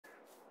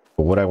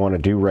But what I want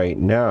to do right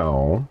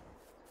now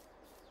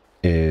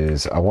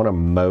is I want to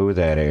mow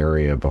that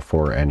area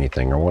before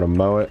anything. I want to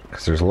mow it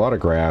because there's a lot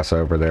of grass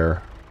over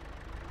there.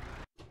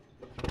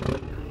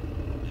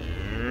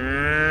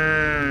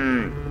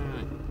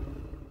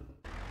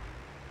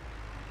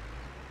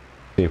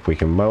 See if we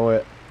can mow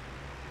it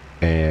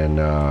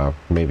and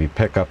maybe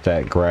pick up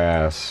that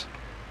grass,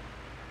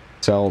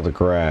 sell the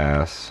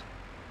grass,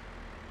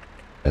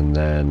 and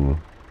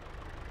then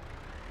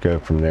go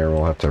from there.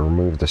 We'll have to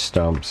remove the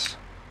stumps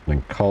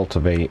and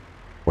cultivate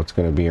what's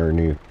going to be our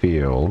new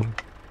field.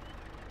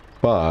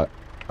 But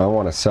I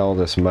want to sell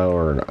this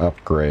mower and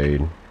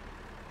upgrade,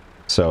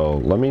 so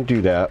let me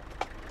do that.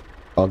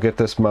 I'll get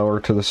this mower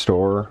to the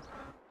store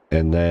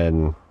and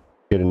then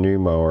get a new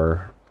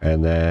mower,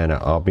 and then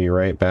I'll be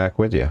right back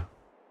with you.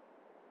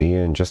 Be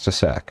in just a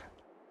sec.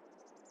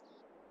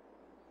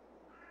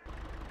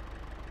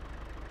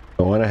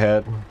 Went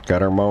ahead,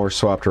 got our mower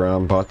swapped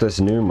around, bought this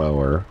new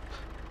mower.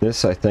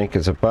 This, I think,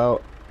 is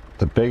about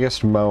the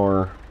biggest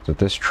mower that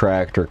this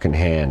tractor can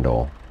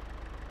handle.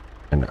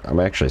 And I'm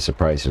actually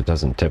surprised it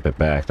doesn't tip it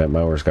back. That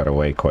mower's got to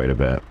weigh quite a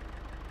bit.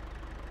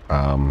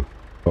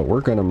 But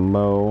we're going to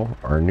mow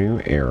our new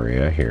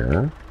area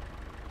here.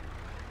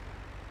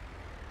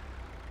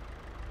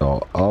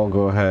 So I'll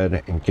go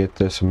ahead and get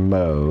this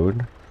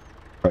mowed.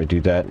 Probably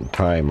do that in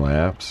time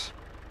lapse.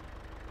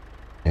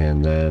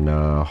 And then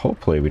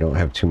hopefully we don't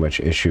have too much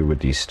issue with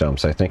these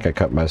stumps. I think I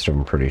cut most of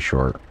them pretty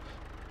short.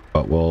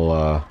 But we'll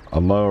I'll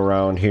mow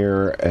around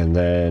here and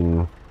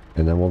then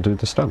we'll do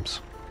the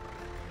stumps.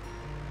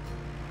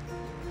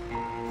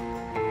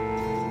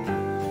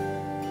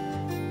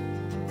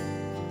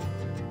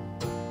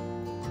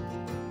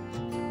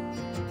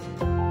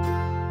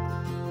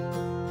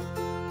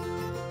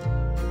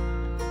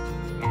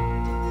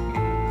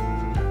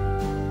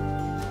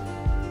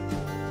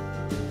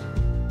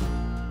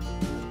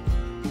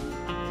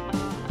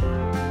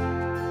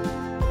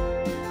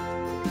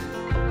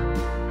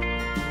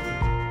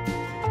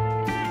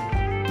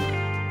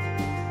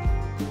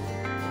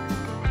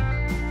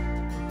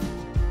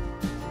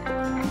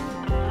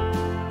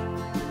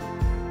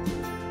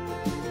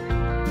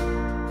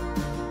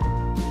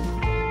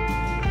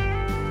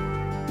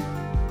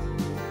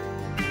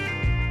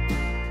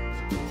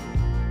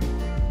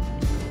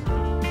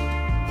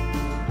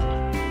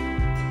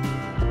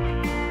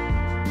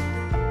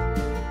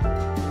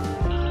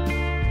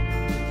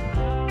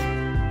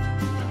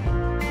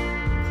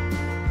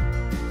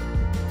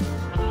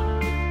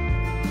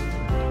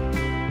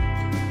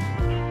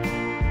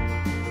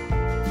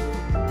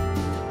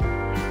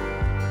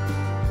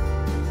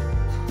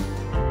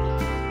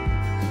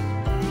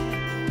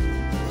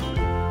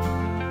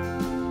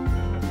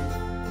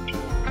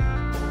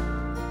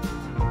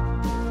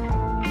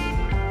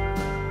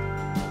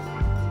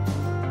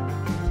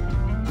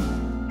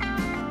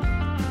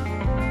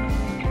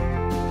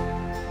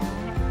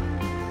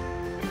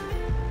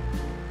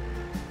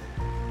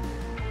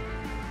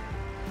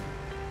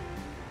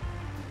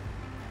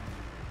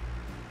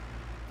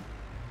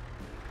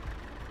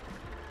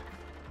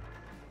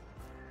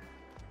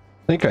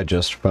 I think I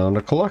just found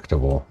a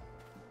collectible.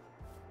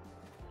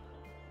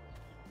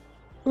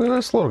 Look at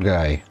this little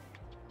guy.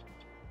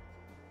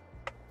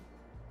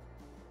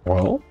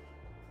 Well,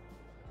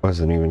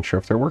 wasn't even sure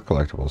if there were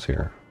collectibles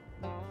here.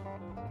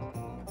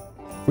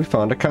 We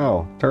found a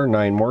cow. There are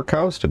 9 more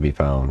cows to be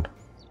found.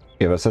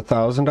 Give us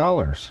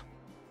 $1,000.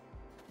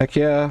 Heck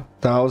yeah,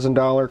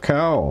 $1,000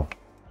 cow.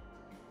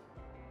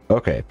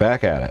 Okay,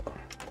 back at it.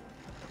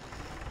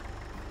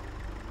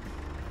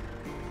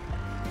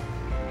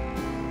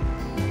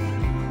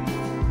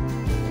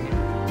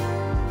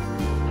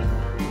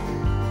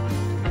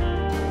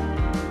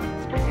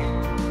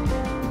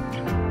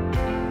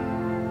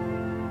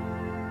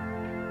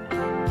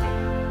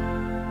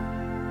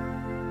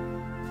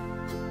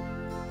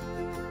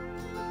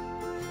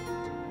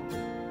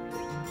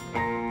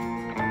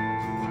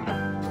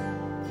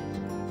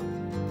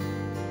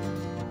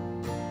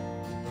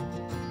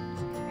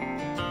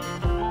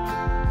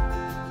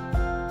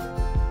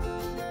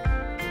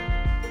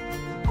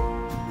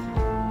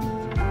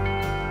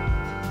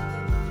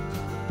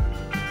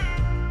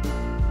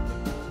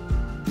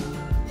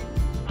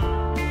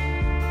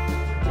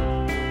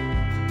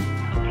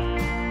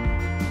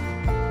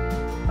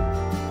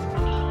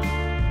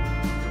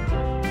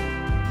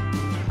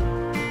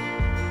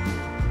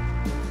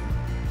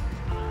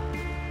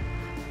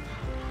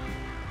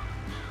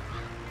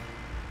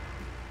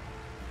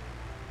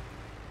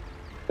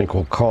 I think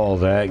we'll call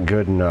that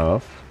good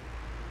enough.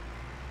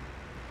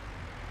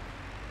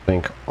 I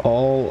think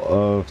all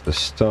of the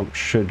stumps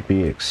should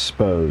be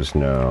exposed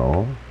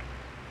now.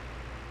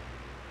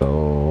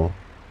 So,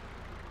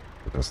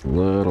 this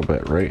little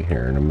bit right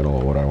here in the middle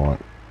of what I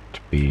want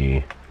to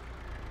be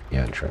the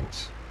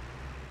entrance.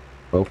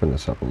 Open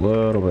this up a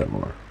little bit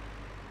more.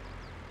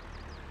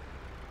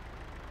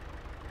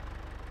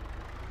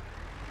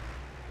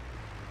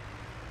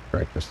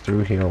 Break this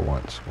through here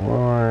once.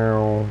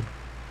 Wow.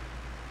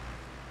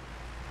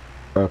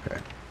 Okay.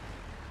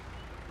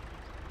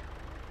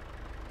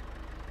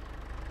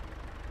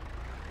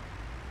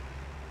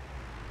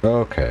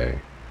 Okay.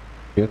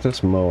 Get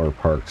this mower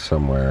parked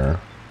somewhere.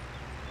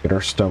 Get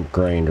our stump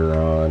grinder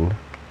on.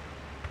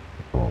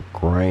 We'll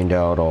grind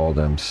out all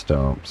them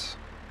stumps.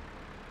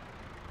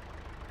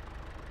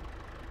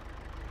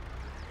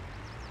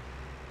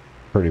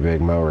 Pretty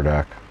big mower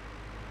deck.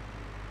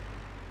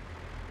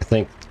 I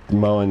think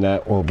mowing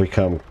that will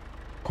become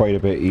quite a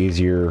bit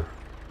easier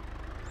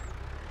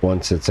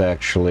once it's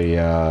actually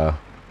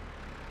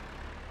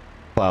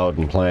plowed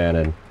and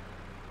planted.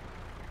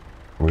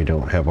 We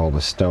don't have all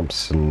the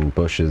stumps and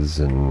bushes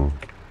and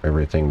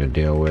everything to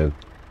deal with.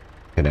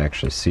 Can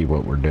actually see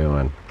what we're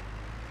doing.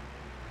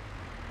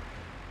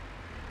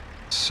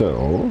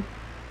 So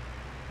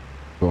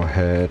go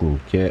ahead and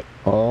get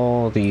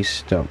all these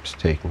stumps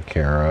taken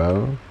care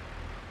of.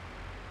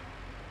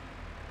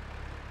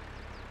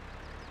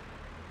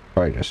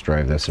 Probably just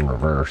drive this in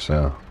reverse,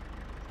 so.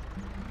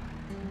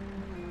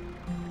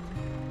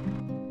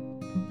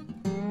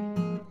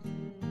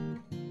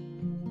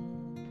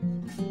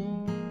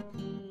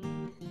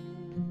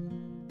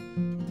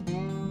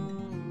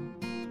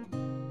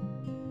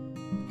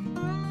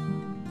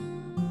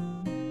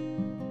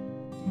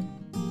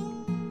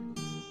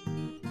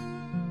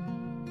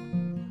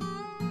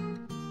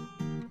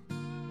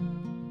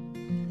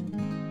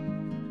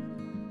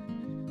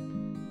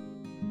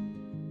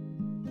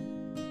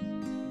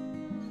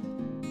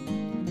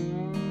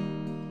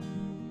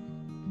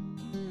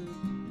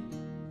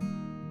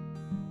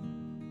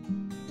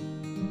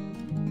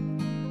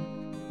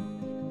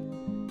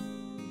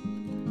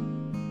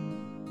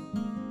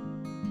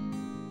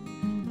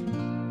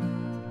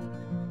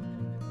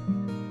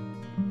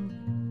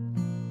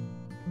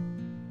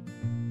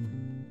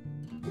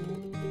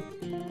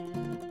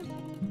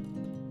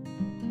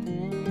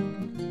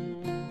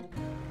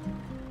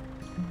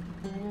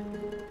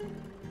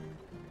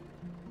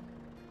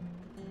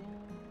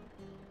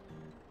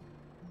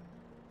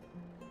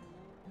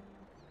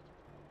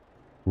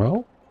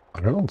 Well,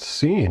 I don't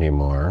see any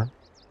more.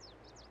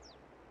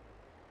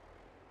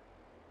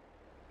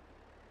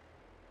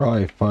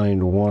 Probably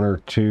find one or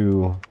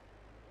two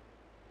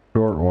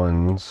short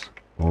ones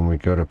when we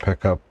go to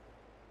pick up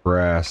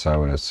grass, I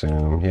would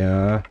assume.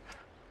 Yeah,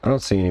 I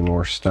don't see any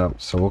more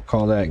stumps, so we'll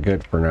call that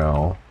good for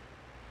now.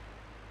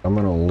 I'm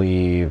gonna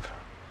leave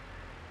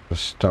the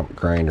stump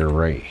grinder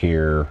right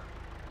here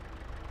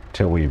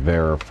till we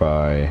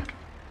verify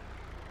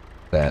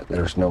that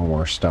there's no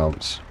more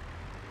stumps.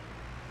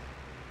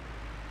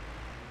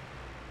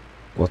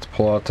 Let's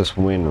pull out this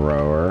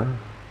windrower.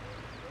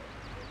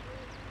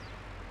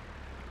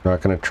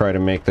 Not going to try to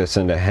make this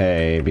into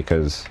hay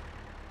because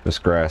this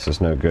grass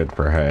is no good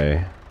for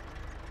hay.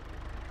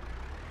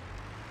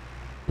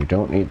 We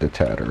don't need the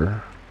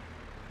tedder.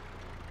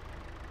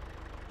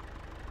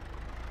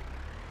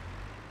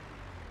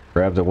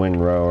 Grab the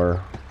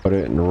windrower, put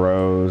it in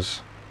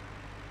rows,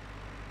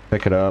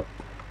 pick it up,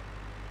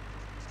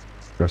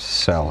 go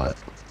sell it.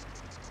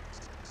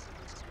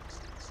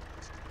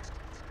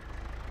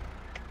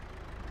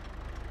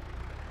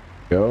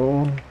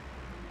 Go.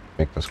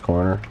 Make this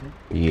corner.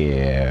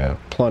 Yeah,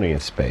 plenty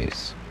of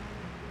space.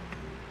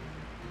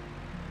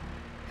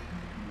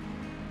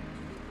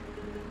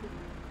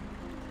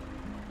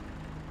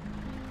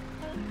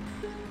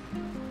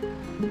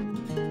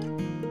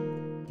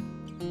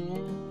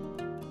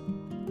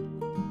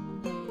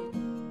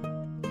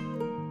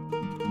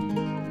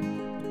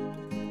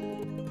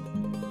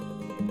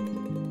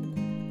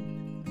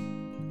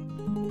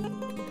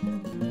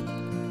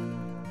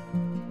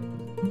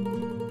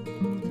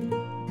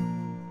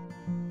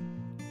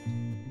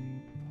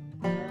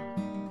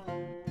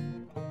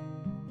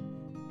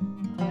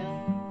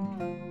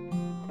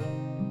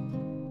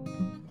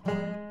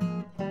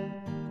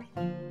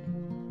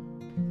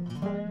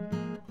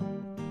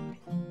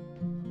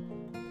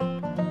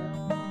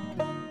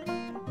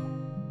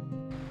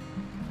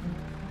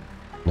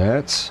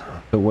 That's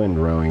the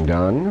windrowing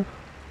done.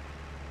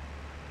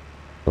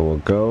 So we'll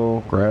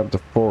go grab the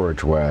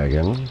forage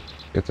wagon,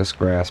 get this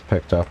grass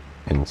picked up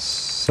and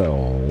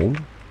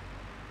sold.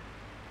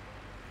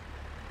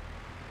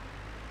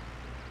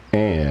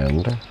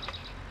 And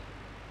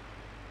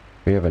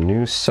we have a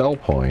new sell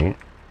point.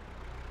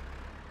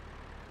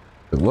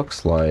 It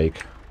looks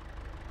like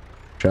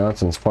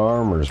Johnson's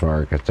Farmers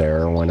Market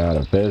there went out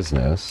of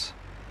business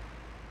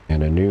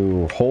and a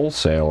new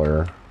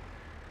wholesaler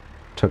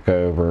took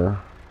over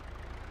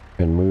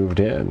and moved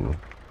in.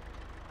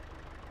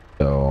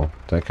 So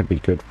that could be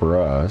good for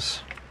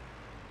us.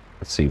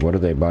 Let's see, what are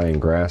they buying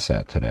grass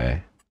at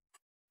today?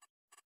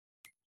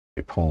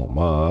 We pull them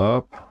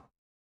up.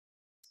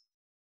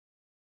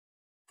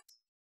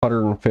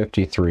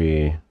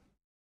 153.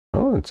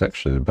 Oh, it's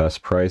actually the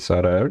best price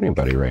out of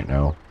anybody right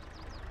now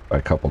by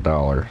a couple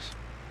dollars.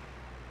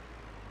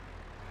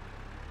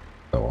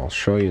 So I'll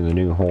show you the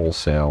new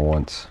wholesale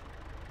once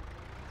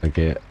I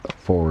get a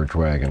forage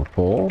wagon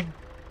full.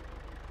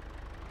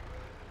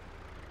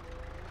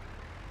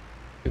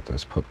 Get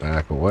this put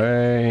back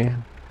away.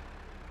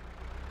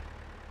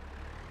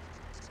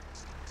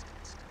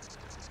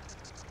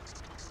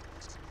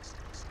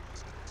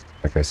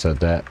 Like I said,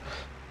 that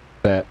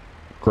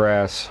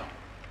grass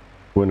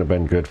wouldn't have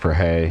been good for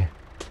hay.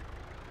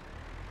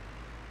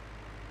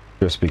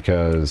 Just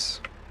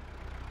because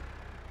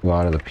a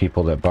lot of the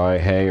people that buy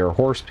hay are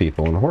horse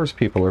people, and horse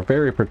people are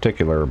very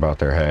particular about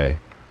their hay.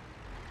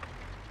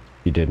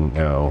 You didn't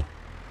know.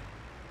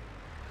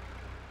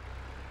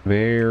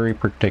 Very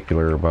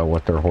particular about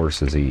what their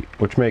horses eat,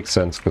 which makes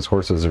sense because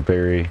horses are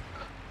very,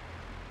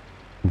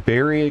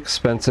 very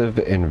expensive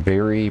and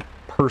very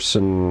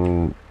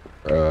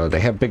they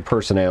have big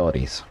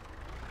personalities.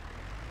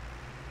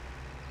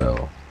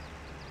 So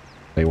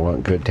they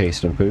want good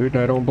tasting food,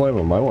 and I don't blame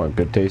them. I want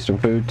good tasting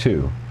food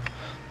too.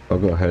 I'll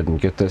go ahead and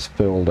get this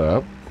filled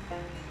up.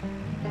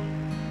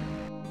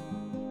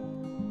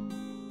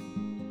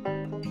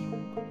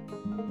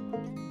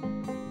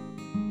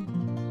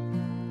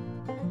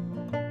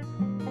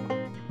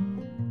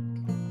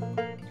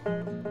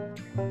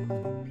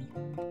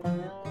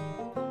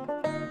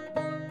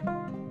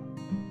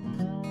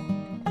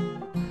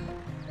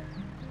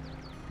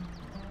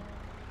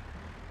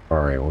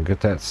 Alright, we'll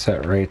get that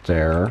set right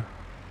there.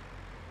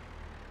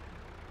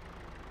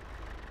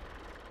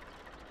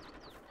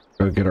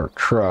 Go get our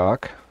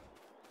truck.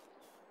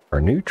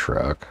 Our new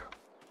truck.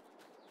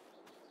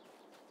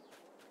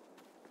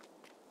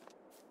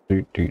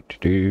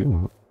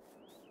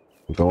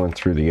 Going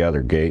through the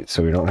other gate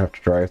so we don't have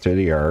to drive through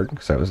the yard,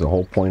 because that was the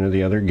whole point of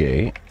the other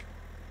gate.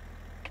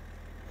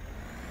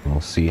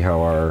 We'll see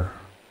how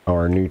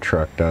our new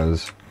truck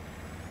does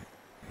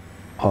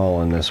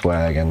hauling this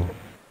wagon.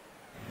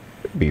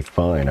 Be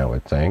fine, I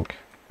would think.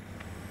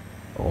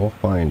 We'll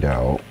find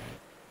out.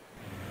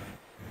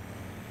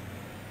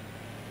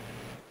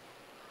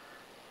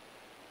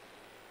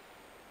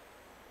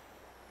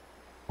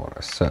 I want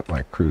to set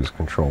my cruise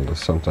control to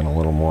something a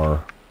little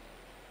more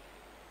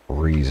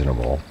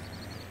reasonable.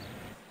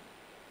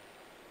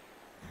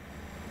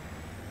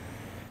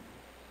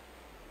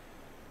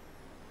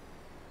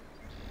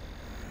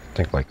 I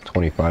think like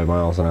 25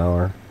 miles an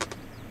hour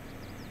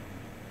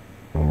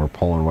when we're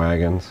pulling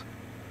wagons.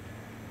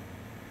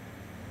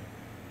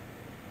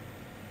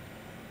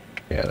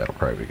 Yeah, that'll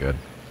probably be good.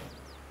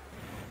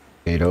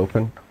 Gate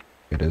open?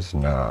 It is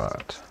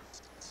not.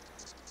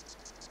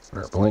 Put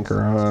our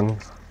blinker on.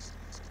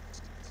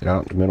 Get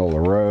out in the middle of the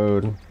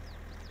road.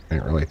 I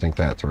didn't really think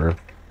that through.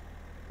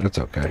 It's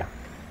okay.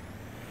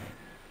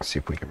 Let's see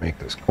if we can make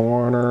this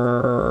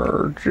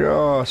corner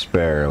just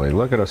barely.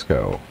 Look at us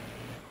go.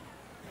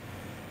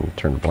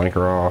 Turn the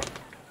blinker off.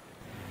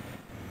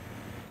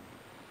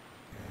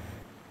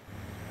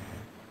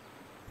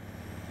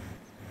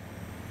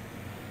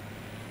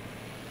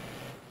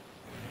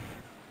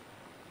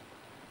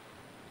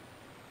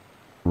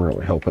 I'm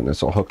really hoping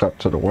this will hook up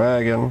to the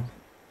wagon.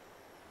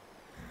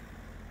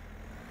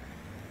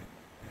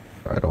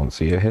 I don't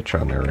see a hitch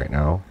on there right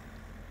now.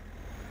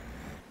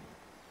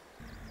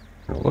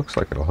 It looks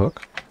like it'll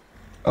hook.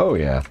 Oh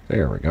yeah,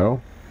 there we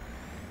go.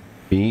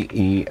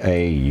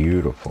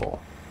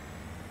 Beautiful.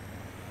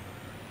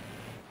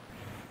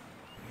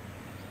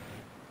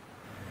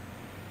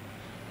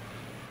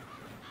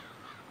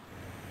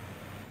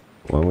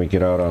 When we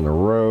get out on the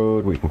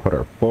road, we can put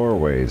our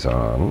four-ways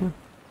on.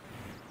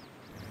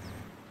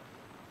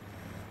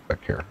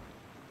 Back here.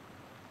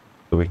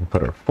 So we can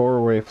put our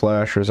four-way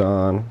flashers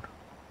on.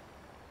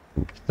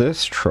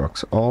 This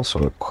truck's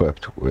also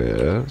equipped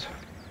with...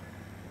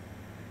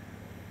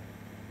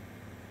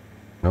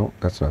 Nope,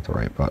 that's not the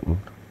right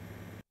button.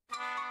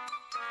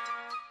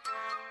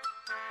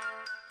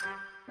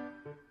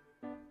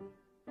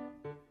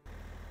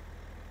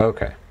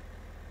 Okay.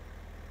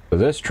 So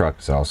this truck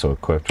is also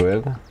equipped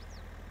with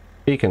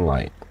beacon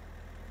light.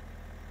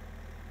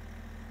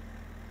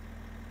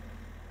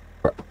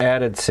 For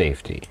added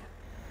safety.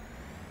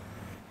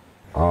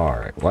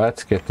 Alright,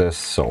 let's get this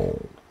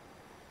sold.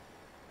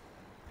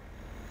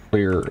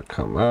 Clear to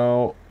come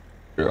out.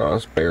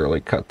 Just barely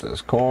cut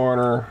this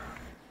corner.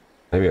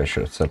 Maybe I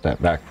should have set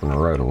that back from the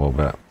road a little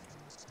bit.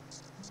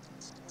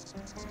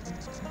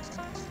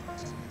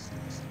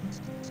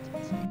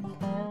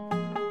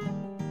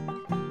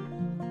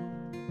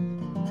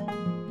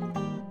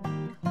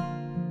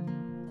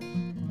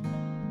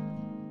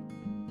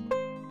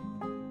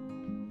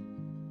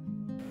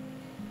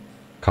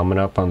 Coming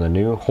up on the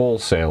new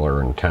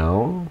wholesaler in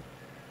town.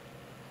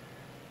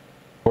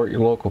 Support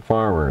your local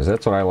farmers.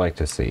 That's what I like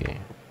to see.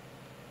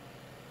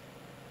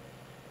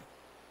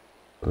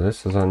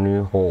 This is a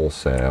new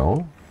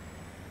wholesale.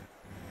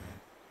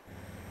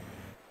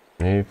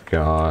 They've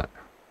got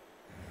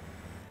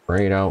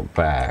right out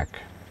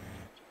back.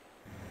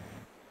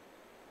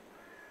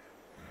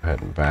 Go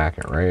ahead and back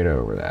it right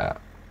over that.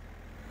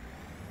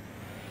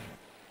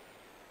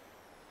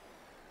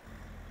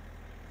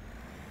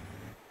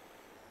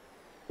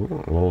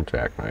 Ooh, a little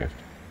jackknife.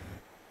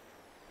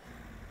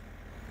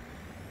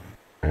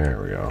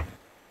 There we go.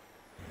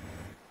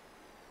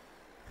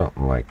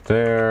 Something like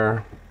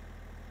there.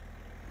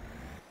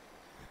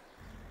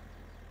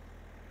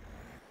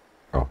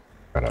 Oh,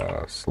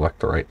 gotta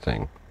select the right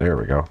thing. There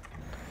we go.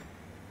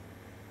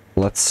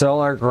 Let's sell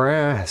our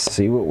grass,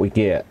 see what we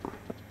get.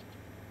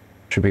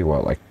 Should be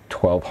what, like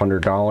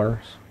 $1,200?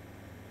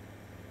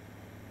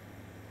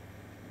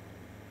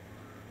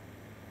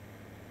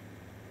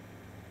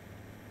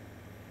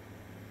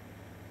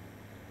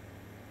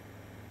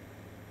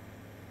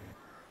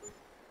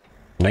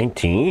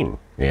 19.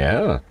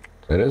 Yeah,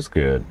 that is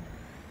good.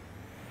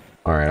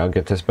 Alright, I'll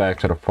get this back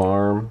to the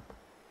farm,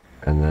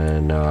 and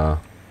then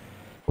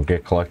we'll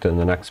get collected in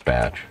the next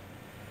batch.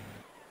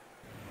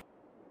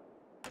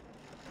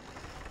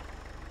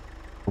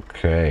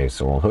 Okay,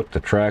 so we'll hook the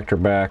tractor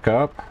back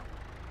up.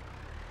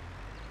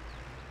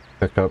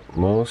 Pick up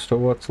most of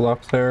what's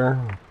left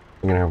there.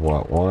 We're gonna have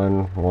what,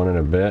 one and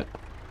a bit.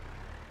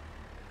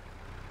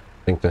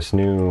 I think this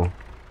new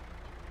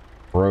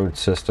road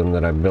system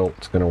that I built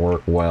is gonna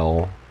work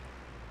well.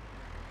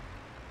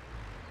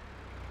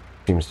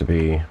 Seems to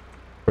be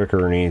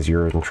quicker and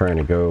easier than trying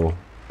to go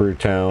through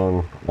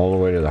town all the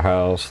way to the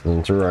house,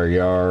 then through our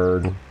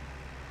yard.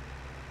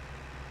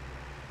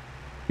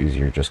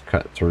 Easier just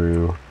cut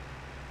through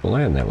the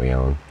land that we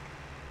own.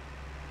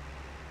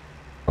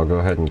 I'll go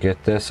ahead and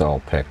get this all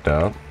picked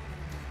up.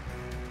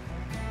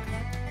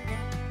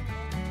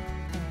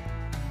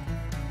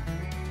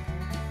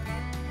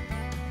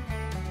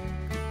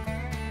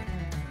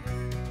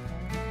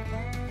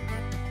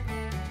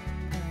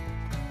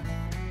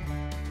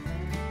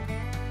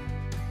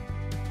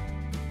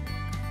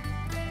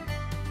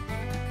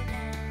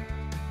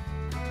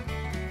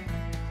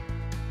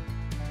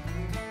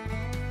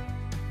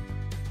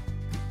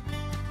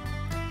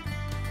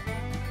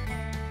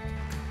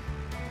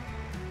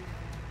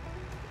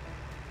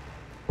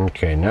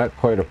 Okay, not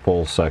quite a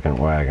full second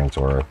wagon's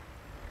worth.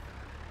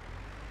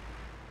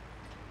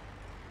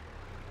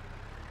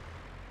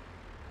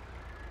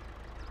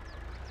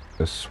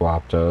 Just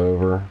swapped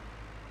over.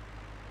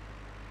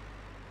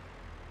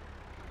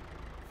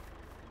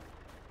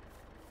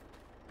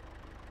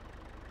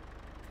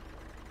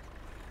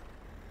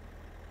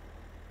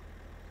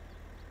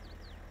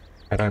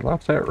 Had I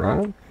left that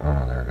running?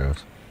 Oh, there it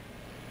goes.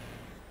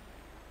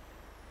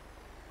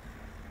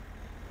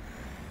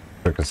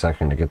 Took a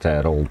second to get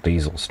that old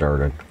diesel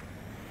started.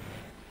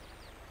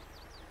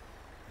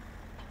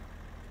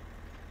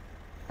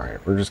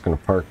 Alright, we're just going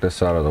to park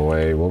this out of the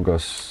way. We'll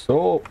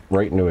go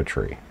right into a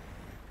tree.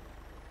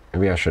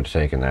 Maybe I should have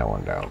taken that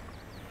one down.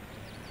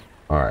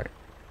 Alright.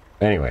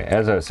 Anyway,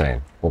 as I was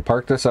saying, we'll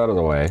park this out of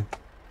the way.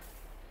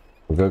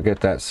 We'll go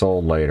get that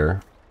sold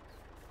later.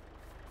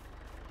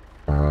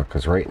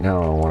 Because right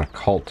now I want to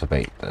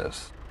cultivate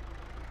this.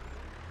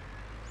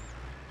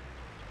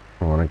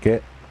 I want to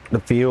get the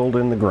field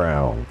in the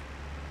ground.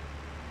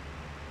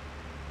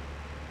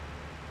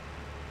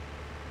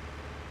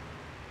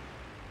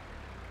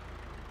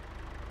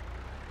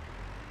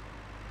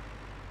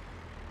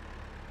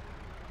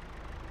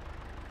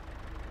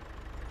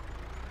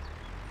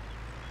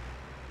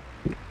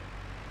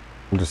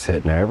 I'm just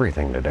hitting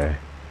everything today.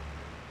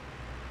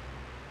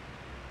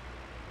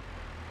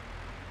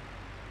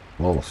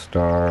 We'll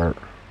start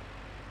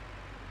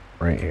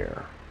right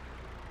here.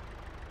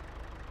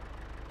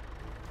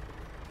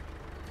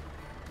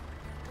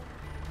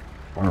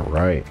 All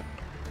right,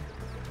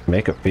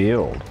 make a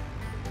field.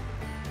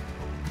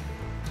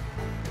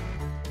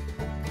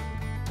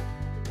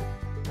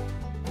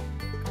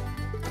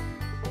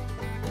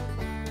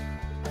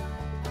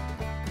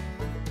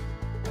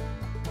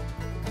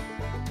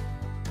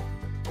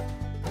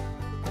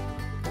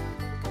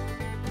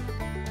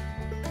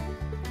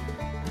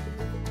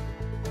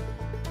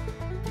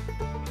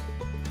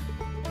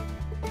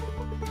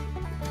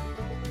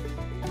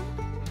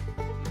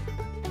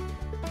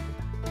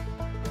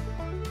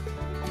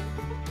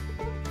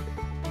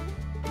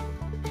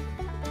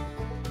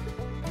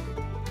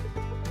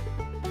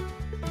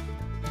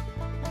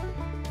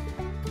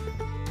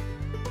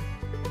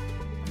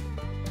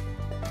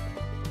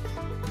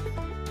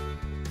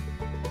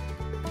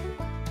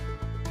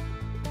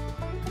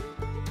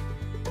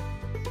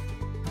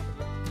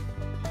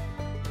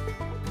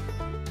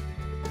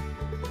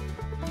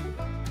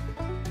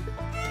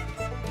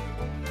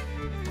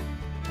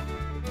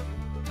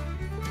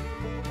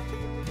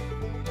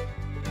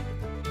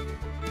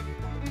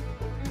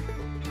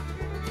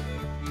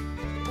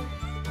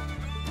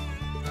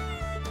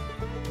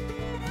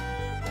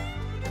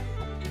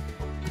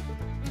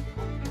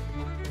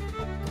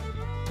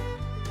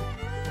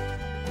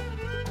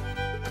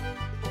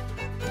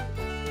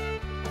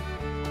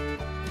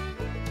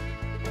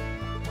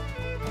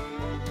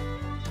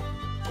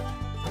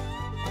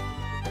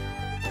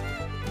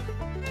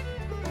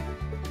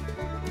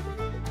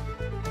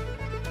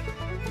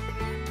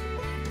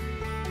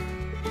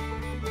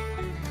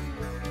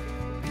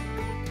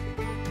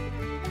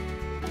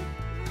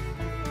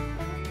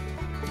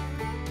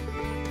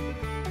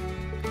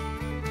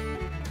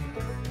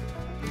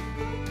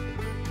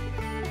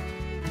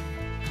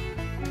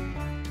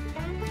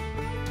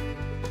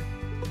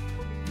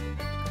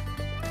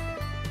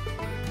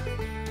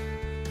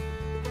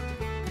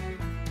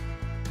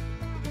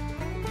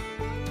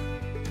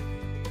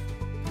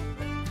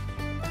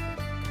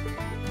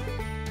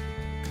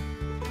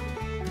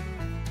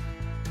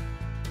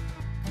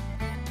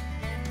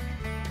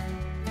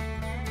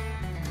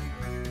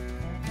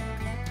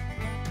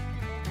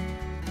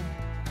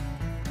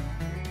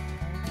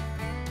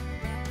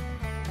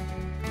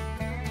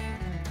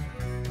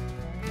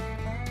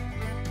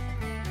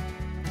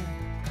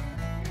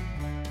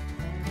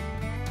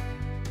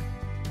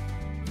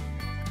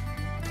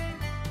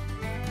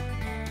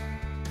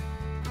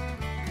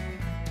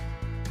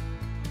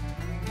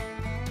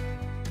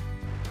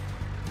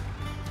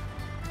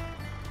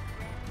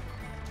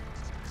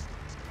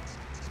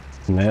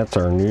 And that's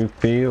our new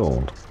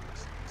field.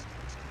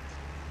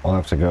 I'll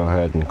have to go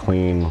ahead and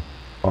clean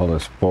all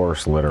this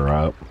forest litter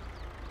up.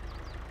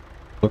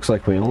 Looks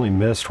like we only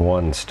missed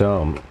one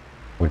stump,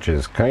 which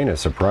is kind of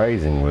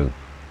surprising with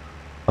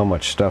how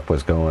much stuff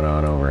was going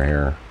on over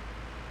here.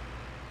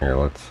 Here,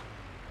 let's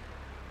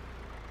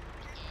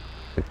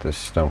get this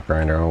stump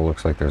grinder. Oh,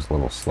 looks like there's a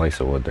little slice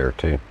of wood there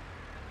too.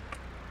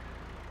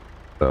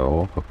 So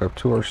we'll hook up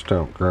to our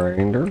stump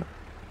grinder.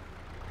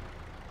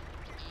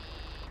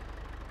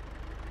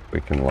 We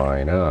can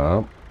line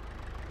up.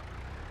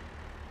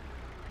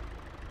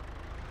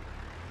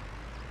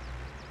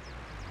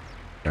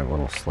 That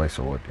little slice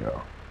of wood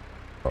go.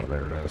 Oh,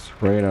 there it is.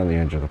 Right on the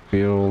edge of the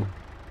field.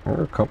 There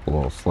are a couple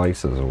little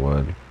slices of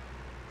wood.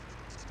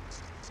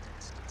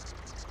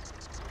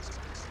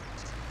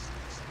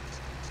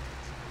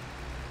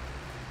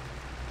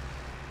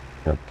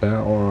 Got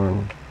that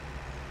one.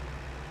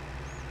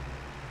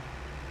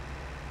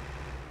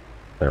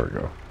 There we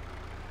go.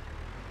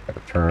 Gotta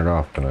turn it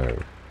off to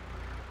move.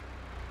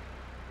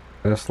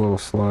 This little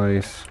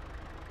slice.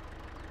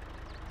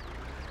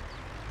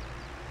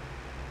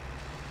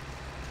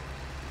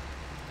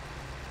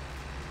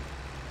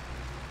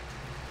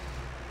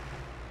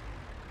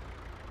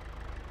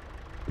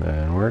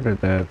 And where did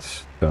that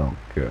stump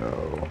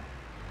go?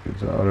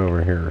 It's out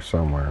over here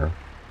somewhere.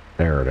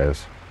 There it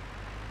is.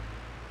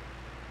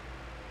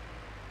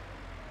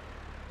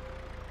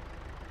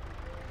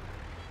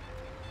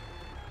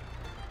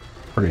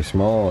 Pretty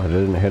small. It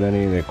didn't hit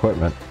any of the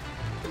equipment.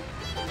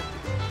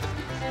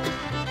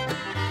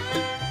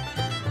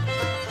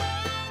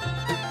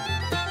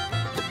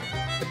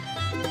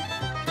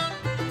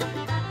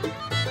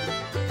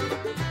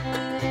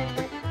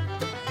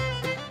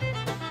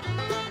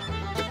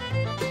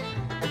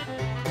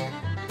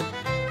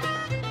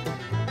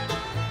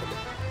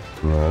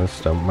 This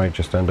stump might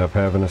just end up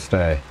having to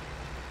stay.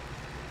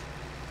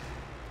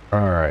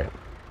 Alright.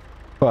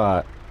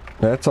 But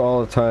that's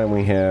all the time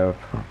we have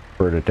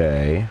for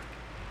today.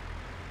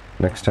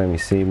 Next time you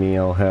see me,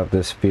 I'll have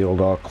this field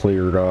all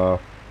cleared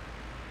off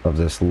of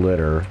this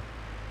litter.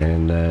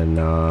 And then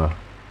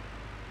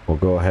we'll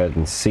go ahead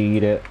and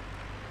seed it.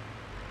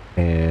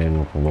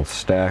 And we'll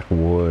stack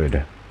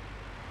wood.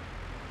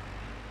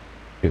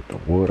 Get the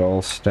wood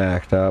all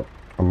stacked up.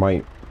 I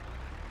might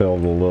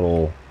build a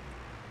little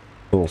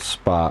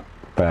spot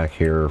back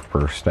here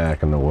for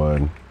stacking the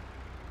wood.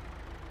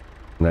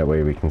 And that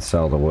way we can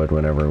sell the wood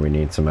whenever we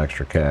need some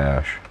extra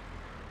cash.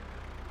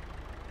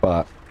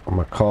 But I'm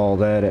gonna call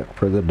that it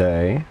for the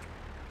day.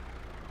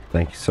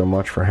 Thank you so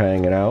much for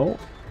hanging out,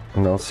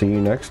 and I'll see you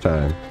next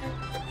time.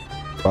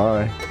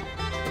 Bye.